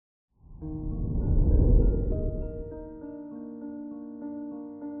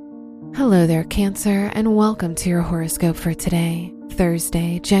Hello there, Cancer, and welcome to your horoscope for today,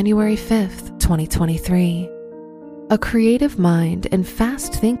 Thursday, January 5th, 2023. A creative mind and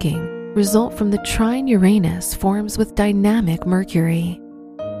fast thinking result from the trine Uranus forms with dynamic Mercury.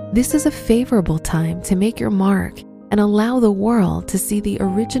 This is a favorable time to make your mark and allow the world to see the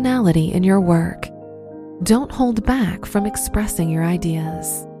originality in your work. Don't hold back from expressing your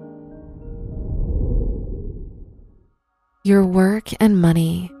ideas. Your work and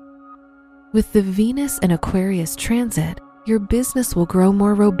money. With the Venus and Aquarius transit, your business will grow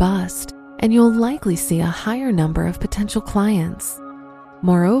more robust and you'll likely see a higher number of potential clients.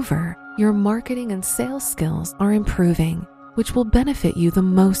 Moreover, your marketing and sales skills are improving, which will benefit you the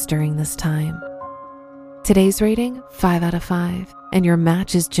most during this time. Today's rating, 5 out of 5, and your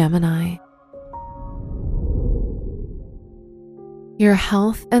match is Gemini. Your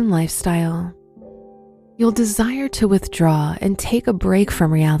health and lifestyle. You'll desire to withdraw and take a break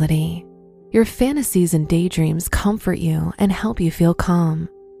from reality. Your fantasies and daydreams comfort you and help you feel calm.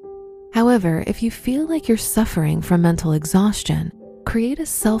 However, if you feel like you're suffering from mental exhaustion, create a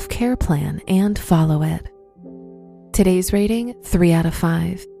self-care plan and follow it. Today's rating, 3 out of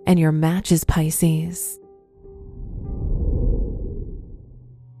 5, and your match is Pisces.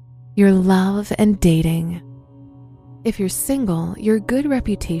 Your love and dating. If you're single, your good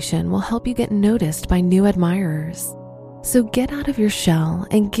reputation will help you get noticed by new admirers. So get out of your shell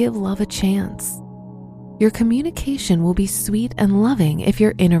and give love a chance. Your communication will be sweet and loving if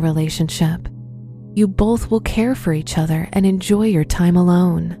you're in a relationship. You both will care for each other and enjoy your time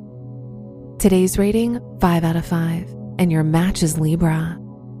alone. Today's rating, 5 out of 5, and your match is Libra.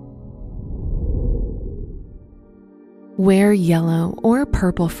 Wear yellow or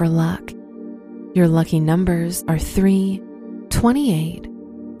purple for luck. Your lucky numbers are 3, 28,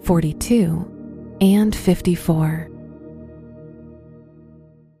 42, and 54.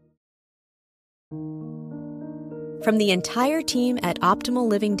 From the entire team at Optimal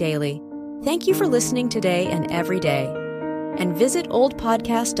Living Daily, thank you for listening today and every day. And visit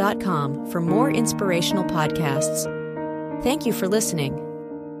oldpodcast.com for more inspirational podcasts. Thank you for listening.